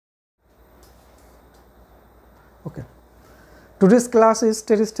Okay. Today's class is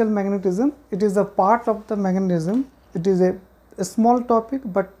terrestrial magnetism. It is a part of the magnetism. It is a small topic,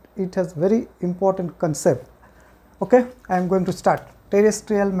 but it has very important concept. Okay, I am going to start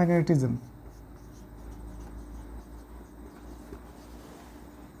terrestrial magnetism.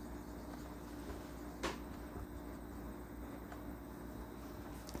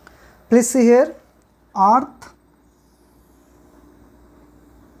 Please see here, Earth.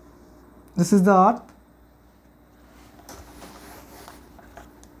 This is the Earth.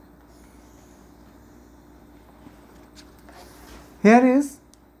 Here is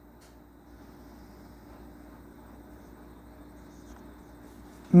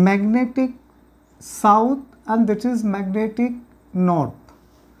magnetic south and that is magnetic north.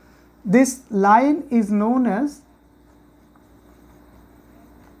 This line is known as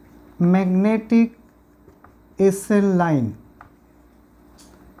magnetic SN line.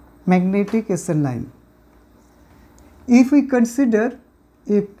 Magnetic SN line. If we consider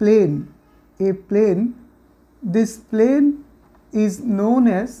a plane, this plane is known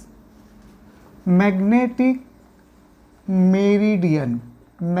as magnetic meridian.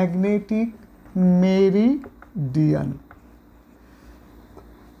 Magnetic meridian.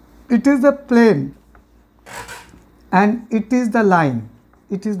 It is the plane and it is the line.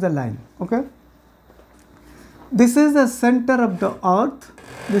 It is the line. Okay. This is the center of the earth.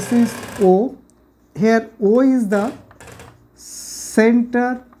 This is O. Here O is the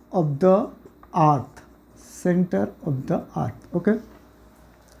center of the earth. Center of the earth. Okay.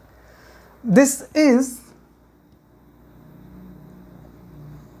 This is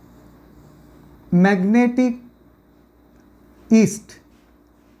magnetic east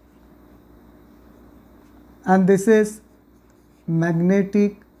and this is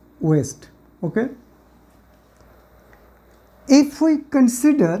magnetic west. Okay. If we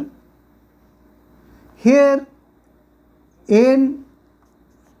consider here N,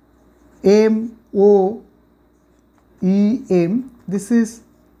 M, O, E, M, this is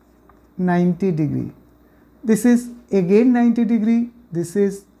 90 degree. This is again 90 degree. This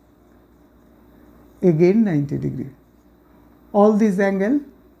is again 90 degree. All these angle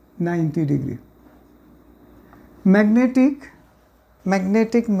 90 degree. Magnetic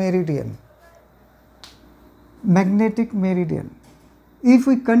meridian. Magnetic meridian. If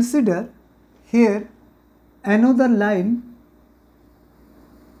we consider here another line,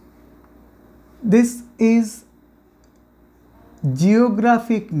 this is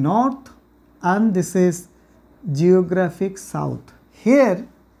geographic north and this is geographic south. Here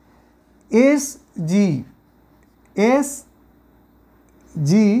SG,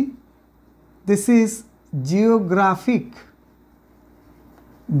 this is geographic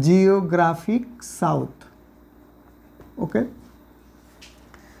south. Okay.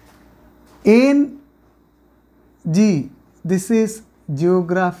 NG, this is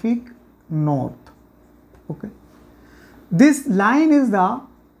geographic north. Okay. This line is the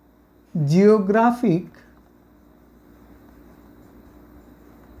geographic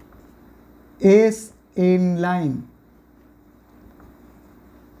SN line.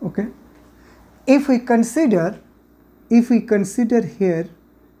 Okay. If we consider here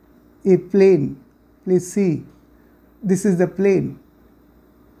a plane, please see, this is the plane.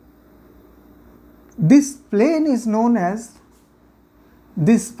 This plane is known as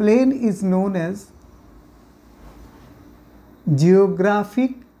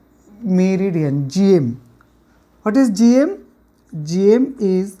geographic meridian, GM. What is GM? GM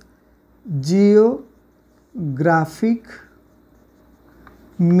is geographic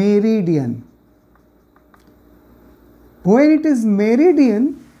meridian. When it is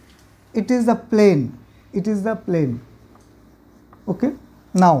meridian, it is the plane. It is the plane. Okay.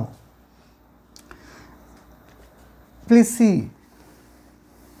 Now, please see.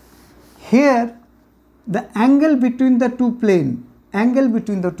 Here, the angle between the two plane. I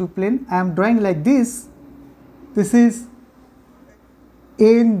am drawing like this. This is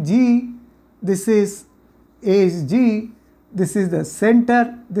NG. This is SG. This is the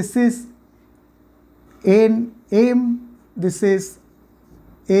center. This is NM. This is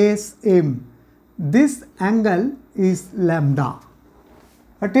SM. This angle is lambda.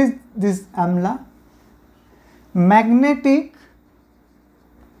 What is this lambda? Magnetic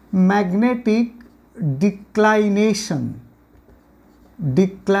declination.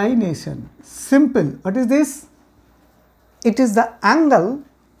 Simple. What is this? It is the angle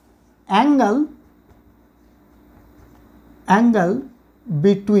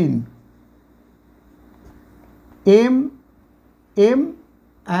between M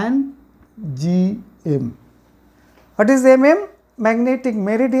and GM. What is MM? Magnetic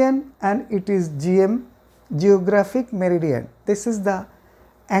meridian, and it is GM. geographic meridian. This is the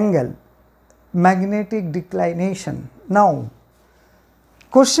angle, magnetic declination. Now,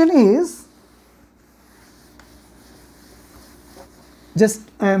 question is, just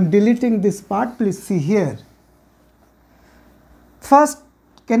I am deleting this part, please see here. First,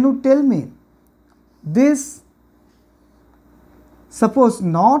 can you tell me this, suppose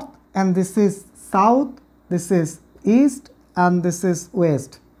north and this is south, this is east and this is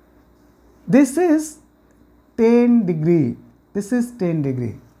west. This is 10 degree, this is 10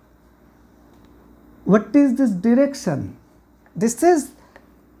 degree. What is this direction? This is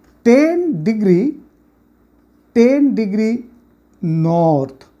 10 degree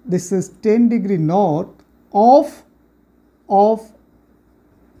north. This is 10 degree north of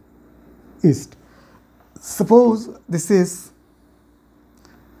east. Suppose this is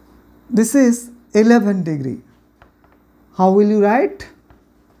 11 degree. How will you write?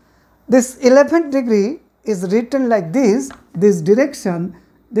 This 11 degree is written like this direction.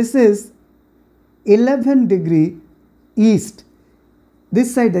 This is 11 degree east.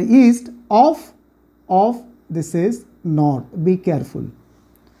 This side the east of this is north. Be careful.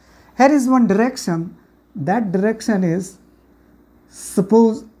 Here is one direction. That direction is,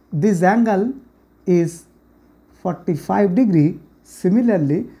 suppose this angle is 45 degree.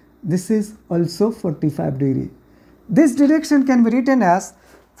 Similarly, this is also 45 degree. This direction can be written as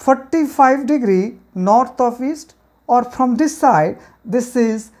 45 degree north of east, or from this side this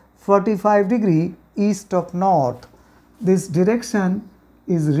is 45 degree east of north. This direction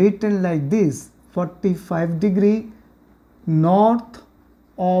is written like this: 45 degree north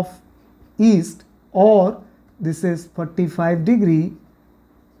of east, or this is 45 degree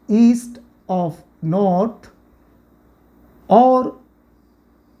east of north, or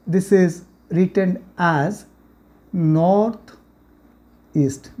this is written as north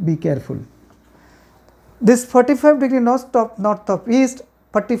east. Be careful. This 45 degree north of east,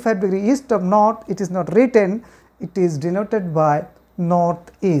 45 degree east of north, it is not written, it is denoted by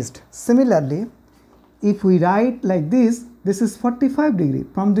northeast. Similarly, if we write like this, this is 45 degree.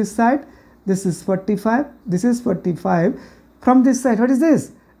 From this side, this is 45, this is 45. From this side, what is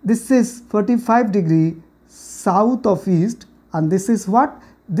this? This is 45 degree south of east, and this is what?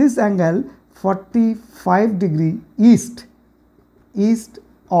 This angle 45 degree east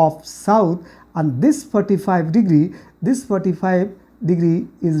of south, and this 45 degree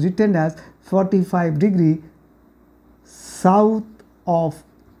is written as 45 degree south of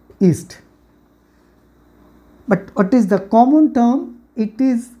east. But what is the common term? It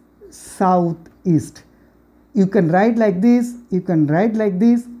is southeast. You can write like this, you can write like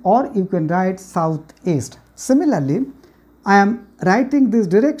this, or you can write southeast. Similarly, I am writing this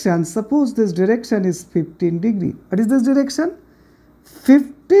direction. Suppose this direction is 15 degree. What is this direction?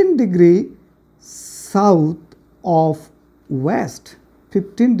 15 degree south of west.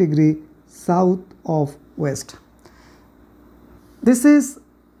 15 degree south of west. This is,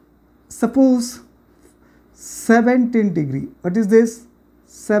 suppose, 17 degree. What is this?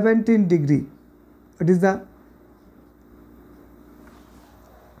 17 degree. What is the,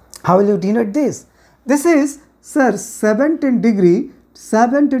 how will you denote this? This is, sir, 17 degree,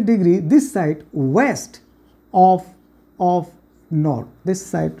 this side west of north, this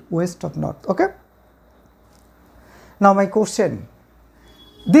side west of north. Okay. Now my question,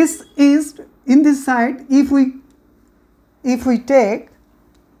 this is in this side, if we take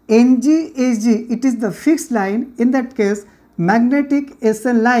NG, SG, it is the fixed line. In that case, magnetic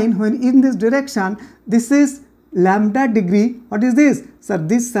SN line, when in this direction, this is lambda degree. What is this? Sir,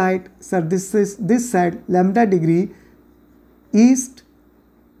 this side, sir, this is this side, lambda degree east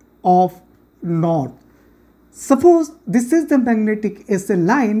of north. Suppose this is the magnetic SN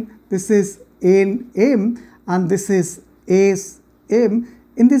line, this is NM and this is SM.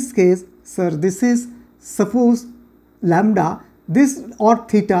 In this case, sir, this is, suppose, lambda, this or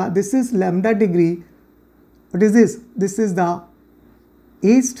theta, this is lambda degree. What is this? This is the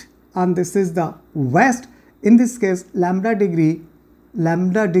east and this is the west. In this case, lambda degree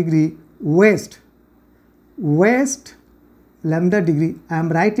west, lambda degree. I am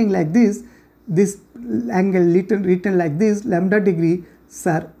writing like this angle written like this, lambda degree,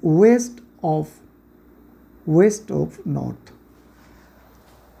 sir, west of north.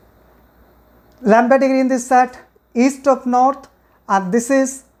 Lambda degree in this side, east of north, and this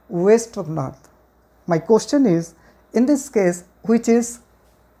is west of north. My question is, in this case, which is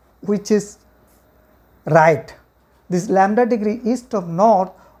right? This lambda degree east of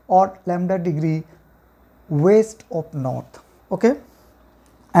north or lambda degree west of north? Okay.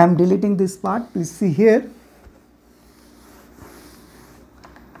 I am deleting this part. Please see here.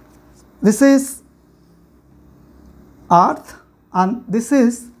 This is Earth, and this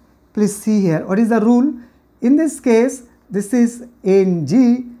is, please see here, what is the rule? In this case, this is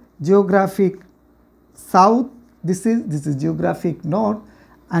NG, geographic south, this is geographic north,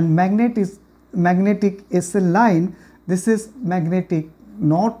 and magnetic SL line, this is magnetic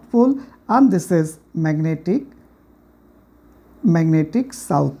north pole, and this is magnetic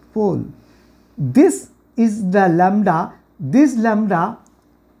south pole. This is the lambda. This lambda,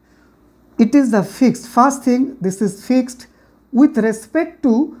 it is the fixed. First thing, this is fixed with respect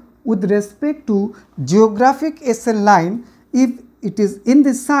to geographic SL line. If it is in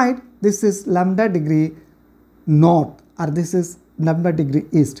this side, this is lambda degree north, or this is lambda degree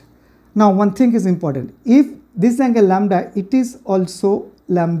east. Now one thing is important. If this angle lambda, it is also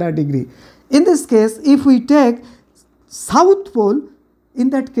lambda degree. In this case, if we take south pole, in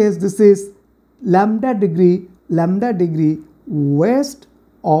that case this is lambda degree west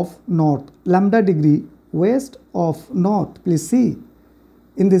of north, lambda degree west of north. Please see,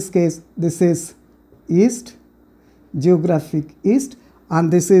 in this case this is east, geographic east,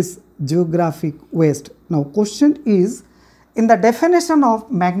 and this is geographic west. Now question is, in the definition of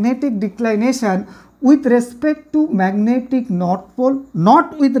magnetic declination with respect to magnetic north pole,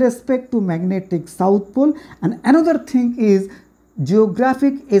 not with respect to magnetic south pole, and another thing is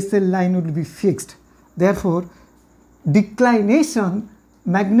geographic SL line will be fixed. Therefore, declination,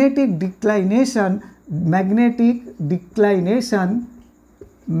 magnetic declination,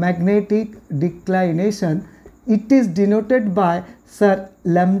 it is denoted by, sir,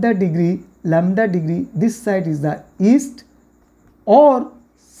 lambda degree, this side is the east, or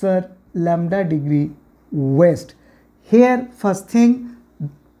sir, lambda degree west. Here first thing,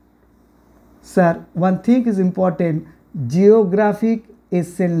 sir, one thing is important, geographic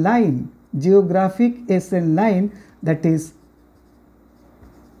SL line, that is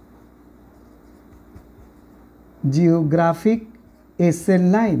geographic SL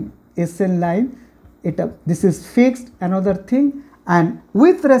line, this is fixed. Another thing, and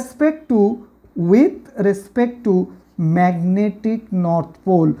with respect to magnetic north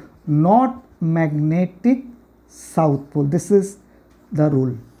pole, not magnetic south pole. This is the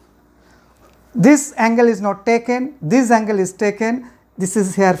rule. This angle is not taken, this angle is taken, this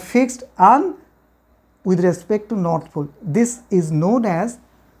is here fixed, and with respect to north pole. This is known as,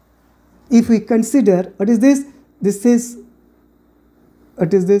 if we consider, what is this? This is,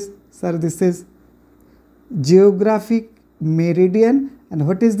 what is this? Sir, this is geographic meridian, and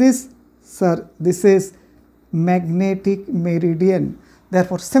what is this? Sir, this is magnetic meridian.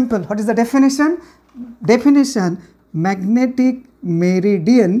 Therefore, simple. What is the definition? Magnetic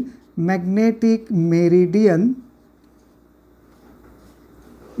meridian,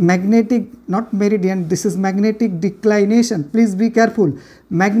 not meridian, this is magnetic declination. Please be careful.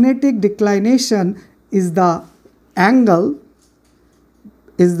 Magnetic declination is the angle,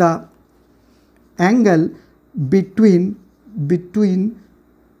 between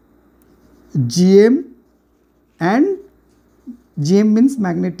GM, and GM means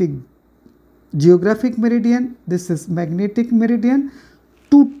magnetic geographic meridian, this is magnetic meridian.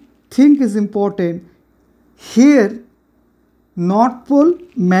 To think is important here, north pole,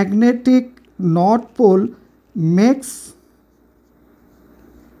 magnetic north pole makes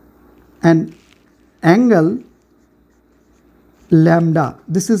an angle lambda.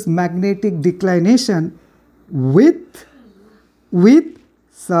 This is magnetic declination with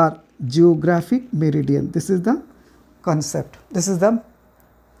sir, geographic meridian. This is the concept. This is the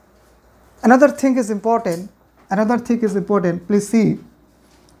another thing is important. Please see,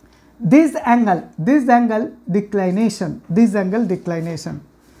 this angle declination. This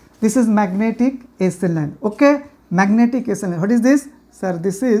is magnetic SL line. Okay, magnetic SL line. What is this, sir?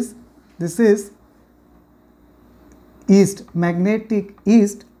 This is east, magnetic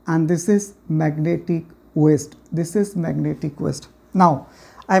east, and this is magnetic west. Now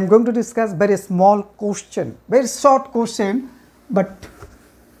I am going to discuss very small question, very short question, but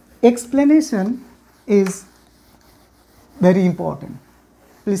explanation is very important.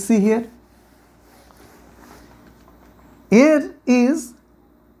 Please see here. Here is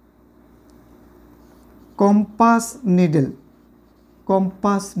compass needle.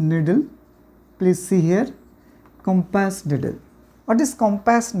 Please see here, compass needle. What is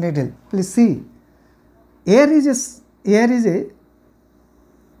compass needle? Please see. Here is a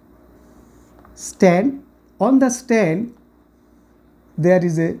stand. On the stand there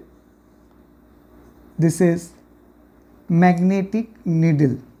is this is magnetic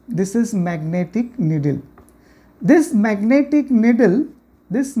needle. This magnetic needle,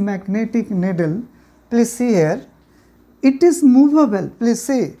 please see here, it is movable. Please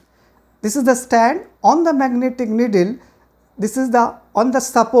see, This is the stand on the magnetic needle. This is the on the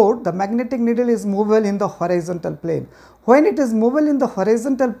support. The magnetic needle is movable in the horizontal plane. When it is movable in the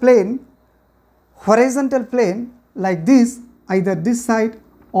horizontal plane like this, either this side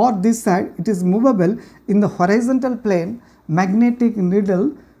or this side, it is movable in the horizontal plane. Magnetic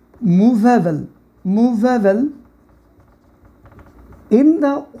needle movable in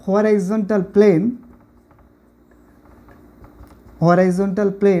the horizontal plane.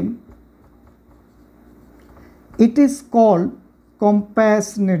 It is called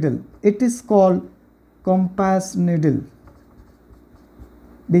compass needle. It is called compass needle.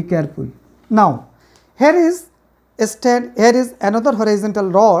 Be careful. Now, here is a stand. Here is another horizontal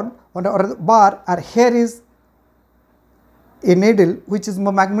rod or bar, or here is a needle which is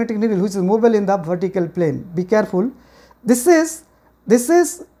magnetic needle which is movable in the vertical plane. Be careful. This is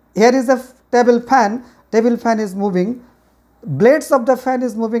here is a table fan. Table fan is moving. Blades of the fan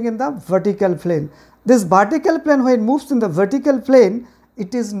is moving in the vertical plane. This vertical plane, when it moves in the vertical plane,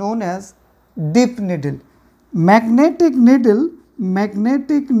 it is known as dip needle. Magnetic needle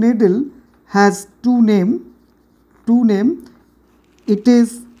has two name. It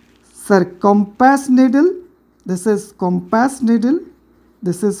is compass needle. This is compass needle.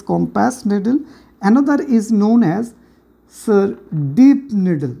 Another is known as dip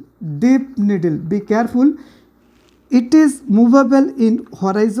needle. Be careful. It is movable in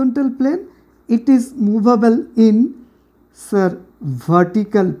horizontal plane. It is movable in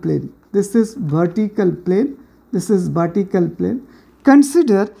vertical plane. This is vertical plane.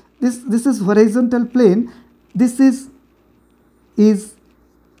 Consider this is horizontal plane. This is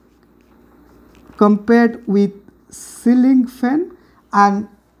compared with ceiling fan, and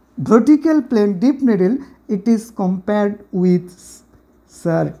vertical plane dip needle, it is compared with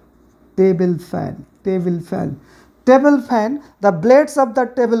table fan. The blades of the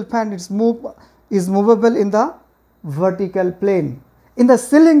table fan is movable in the vertical plane. In the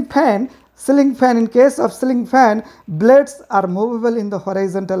ceiling fan, in case of ceiling fan, blades are movable in the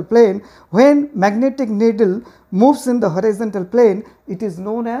horizontal plane. When magnetic needle moves in the horizontal plane, it is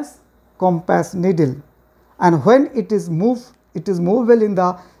known as compass needle. And when it is movable in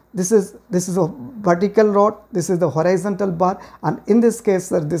the this is a vertical rod, this is the horizontal bar, and in this case,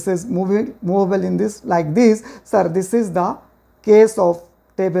 sir, this is movable in this like this. Sir, this is the case of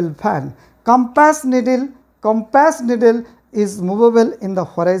table fan. Compass needle is movable in the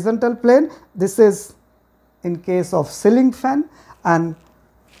horizontal plane. This is in case of ceiling fan, and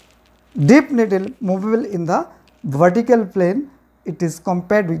dip needle movable in the vertical plane. It is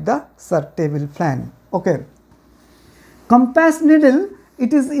compared with the table fan. Okay. Compass needle,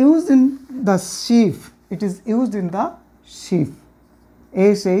 it is used in the sheaf.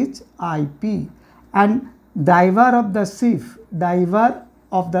 SHIP, and diver of the sheaf. Diver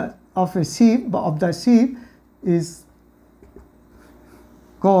of the sheaf is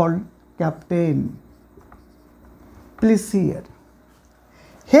called captain. Please see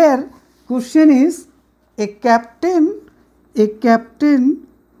here. Question is, a captain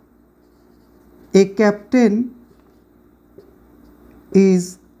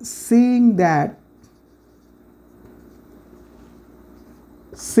is seeing that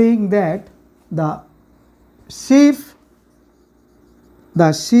the ship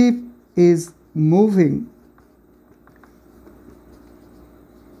is moving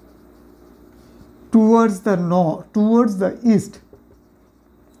towards the east.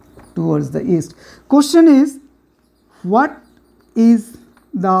 Question is, what is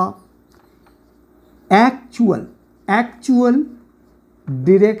the actual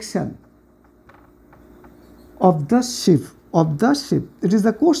direction of the ship? It is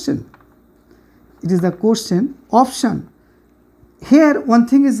the question. Option. Here one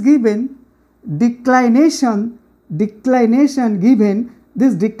thing is given, declination given.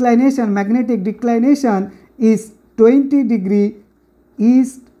 This declination, magnetic declination, is 20 degree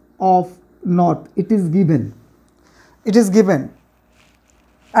east of north. It is given.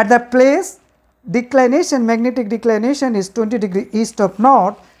 At the place declination, magnetic declination is 20 degree east of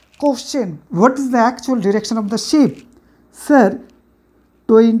north. Question, what is the actual direction of the ship? Sir,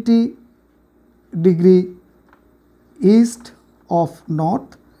 20 degree east of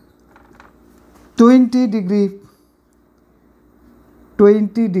north, 20 degree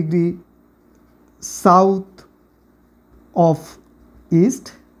south of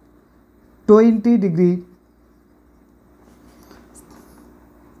east, 20 degree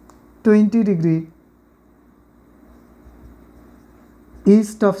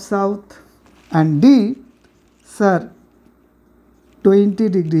east of south, and D, sir, 20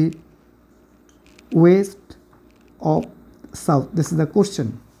 degree west of south. This is the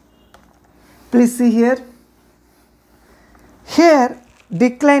question. Please see here. Here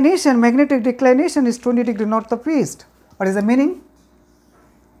declination, magnetic declination is 20 degree north of east. What is the meaning?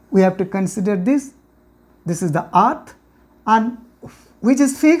 We have to consider this. This is the earth, and which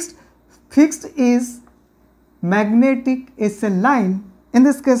is fixed. Fixed is magnetic SL line. In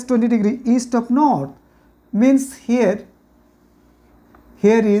this case 20 degree east of north, means here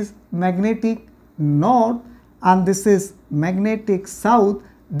is magnetic north and this is magnetic south.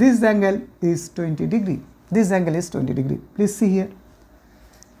 This angle is 20 degree. This angle is 20 degree. Please see here.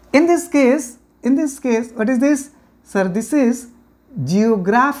 In this case, what is this? Sir, this is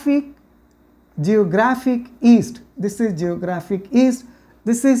geographic east. This is geographic east.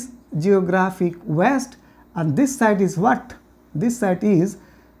 This is geographic west. And this side is what? This side is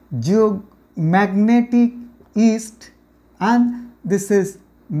magnetic east and this is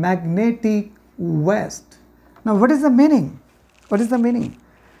magnetic west. Now what is the meaning? What is the meaning?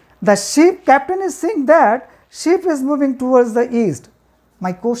 The ship captain is saying that ship is moving towards the east.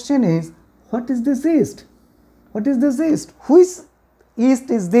 My question is, what is this east? What is this east? Which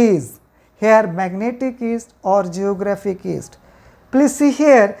east is this? Here magnetic east or geographic east? Please see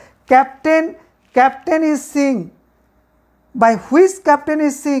here, captain is seeing. By which captain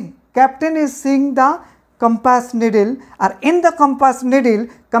is seeing? Captain is seeing the compass needle, or in the compass needle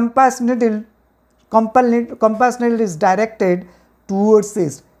is directed towards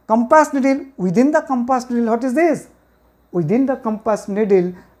east. Compass needle, within the compass needle, what is this? Within the compass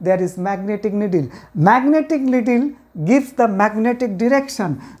needle there is magnetic needle. Magnetic needle gives the magnetic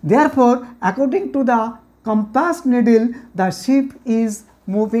direction. Therefore, according to the compass needle, the ship is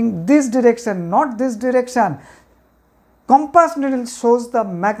moving this direction, not this direction. Compass needle shows the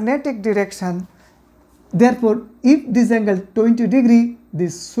magnetic direction. Therefore, if this angle 20 degree,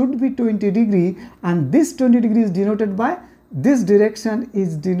 this should be 20 degree, and this 20 degree is denoted by, this direction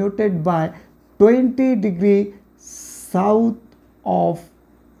is denoted by 20 degree south of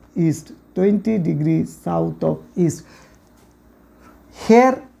east. 20 degrees south of east.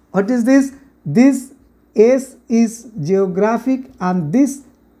 Here, what is this? This S is geographic and this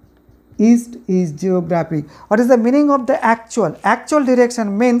east is geographic. What is the meaning of the actual? Actual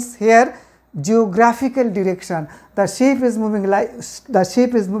direction means here geographical direction. The ship is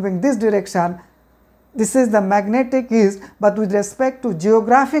moving this direction. This is the magnetic east, but with respect to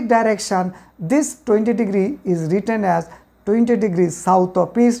geographic direction, this 20 degree is written as 20 degrees south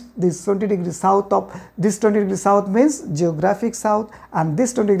of east. This 20 degrees south of, this 20 degrees south means geographic south, and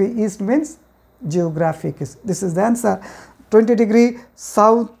this 20 degree east means geographic east. This is the answer, 20 degree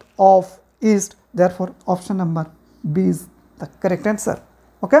south of east. Therefore, option number B is the correct answer.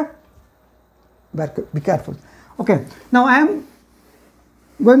 Okay, be careful. Okay, now I am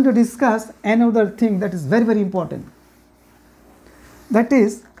going to discuss another thing that is very, very important. That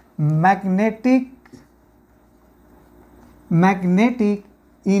is magnetic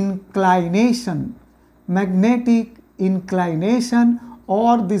inclination. Magnetic inclination,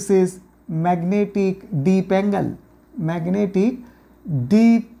 or this is magnetic deep angle. Magnetic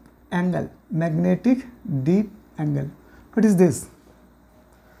deep angle. Magnetic deep angle. What is this?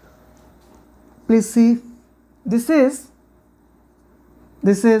 Please see. This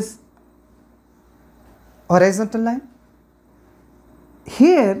is horizontal line.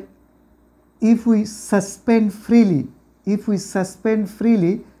 Here, if we suspend freely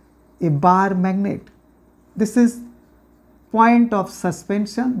a bar magnet, this is point of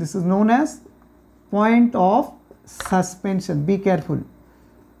suspension. This is known as point of suspension. Be careful.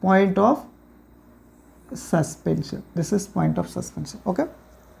 Point of suspension. This is point of suspension. Okay.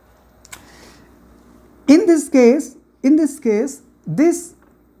 In this case, this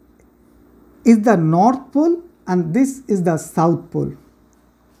is the North Pole and this is the South Pole.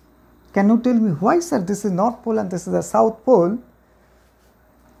 Can you tell me why, sir, this is North Pole and this is the South Pole?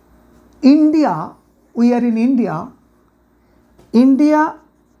 India, we are in India. India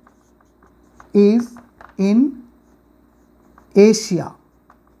is in Asia,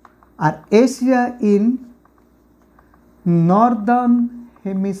 or Asia in northern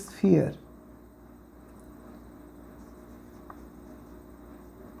hemisphere.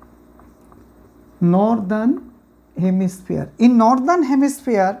 Northern hemisphere. In northern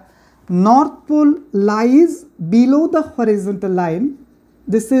hemisphere, North Pole lies below the horizontal line.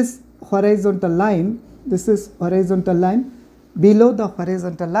 This is horizontal line. This is horizontal line. Below the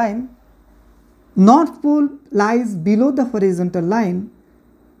horizontal line. North Pole lies below the horizontal line,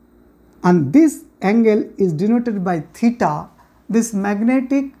 and this angle is denoted by theta. This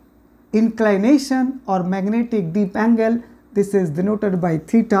magnetic inclination or magnetic deep angle, this is denoted by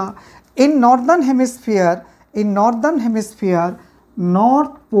theta. In northern hemisphere,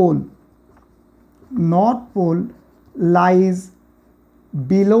 North Pole North Pole lies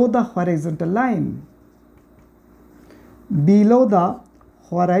below the horizontal line. Below the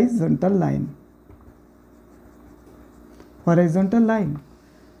horizontal line. Horizontal line.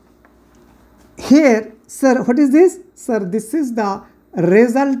 Here, sir, what is this? Sir, this is the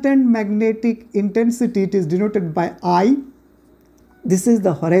resultant magnetic intensity. It is denoted by I. This is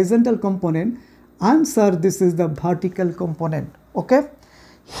the horizontal component, and sir, this is the vertical component. Okay.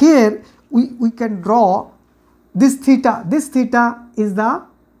 Here we can draw this theta. This theta is the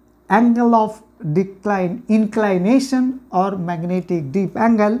angle of inclination or magnetic dip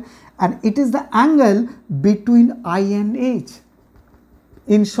angle, and it is the angle between I and H.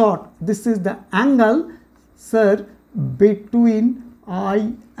 In short, this is the angle, sir, between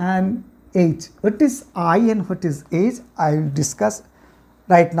I and H. What is I and what is H? I will discuss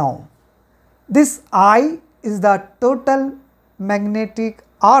right now. This I is the total magnetic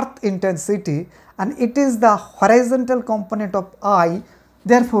earth intensity, and it is the horizontal component of I.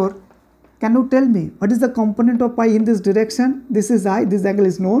 Therefore, can you tell me what is the component of I in this direction? This is I, this angle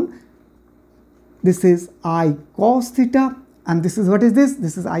is known. This is I cos theta, and this is, what is this?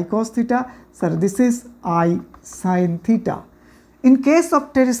 This is I cos theta. Sir, this is I sin theta. In case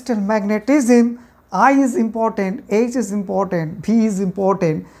of terrestrial magnetism, I is important, H is important, V is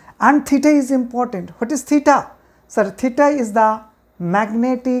important, and theta is important. What is theta? Sir, theta is the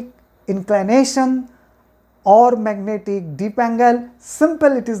magnetic inclination or magnetic dip angle.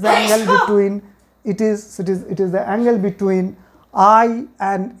 Simple, it is the angle between, it is the angle between I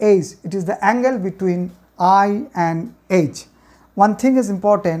and H. It is the angle between I and H. One thing is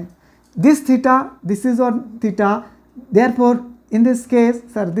important, this theta, this is on theta. Therefore, in this case,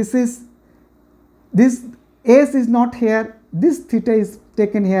 sir, this S is not here, this theta is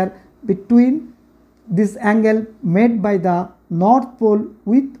taken here between this angle made by the North Pole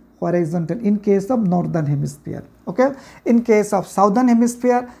with horizontal in case of northern hemisphere. Okay. In case of southern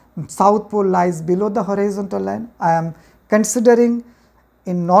hemisphere, South Pole lies below the horizontal line. I am considering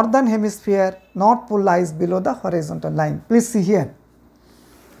in northern hemisphere, North Pole lies below the horizontal line. Please see here.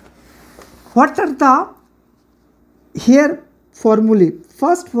 What are the here formulae?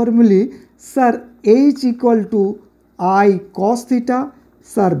 First formulae, sir, H equal to I cos theta,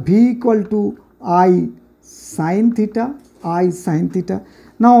 sir, V equal to I sin theta, I sin theta.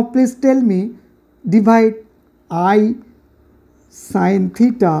 Now please tell me, divide I sin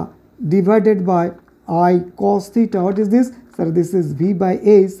theta divided by I cos theta. What is this? Sir, this is V by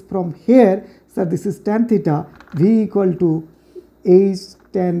H. From here, sir, this is tan theta, V equal to H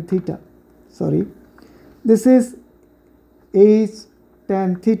tan theta. Sorry, this is H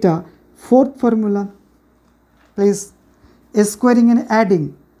tan theta. Fourth formula, please, squaring and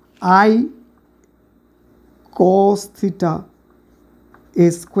adding I cos theta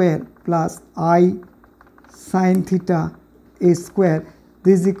a square plus I sin theta a square.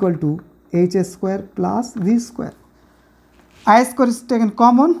 This is equal to H square plus V square. I square is taken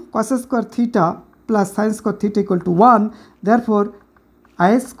common, cos square theta plus sin square theta equal to 1. Therefore,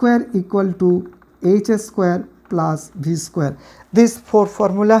 I square equal to H square plus V square. These four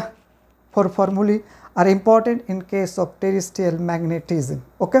formulae are important in case of terrestrial magnetism.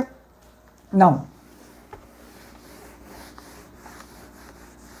 Okay. Now,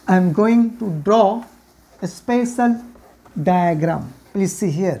 I am going to draw a special diagram. Please see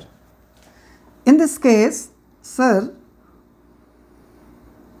here. In this case, sir,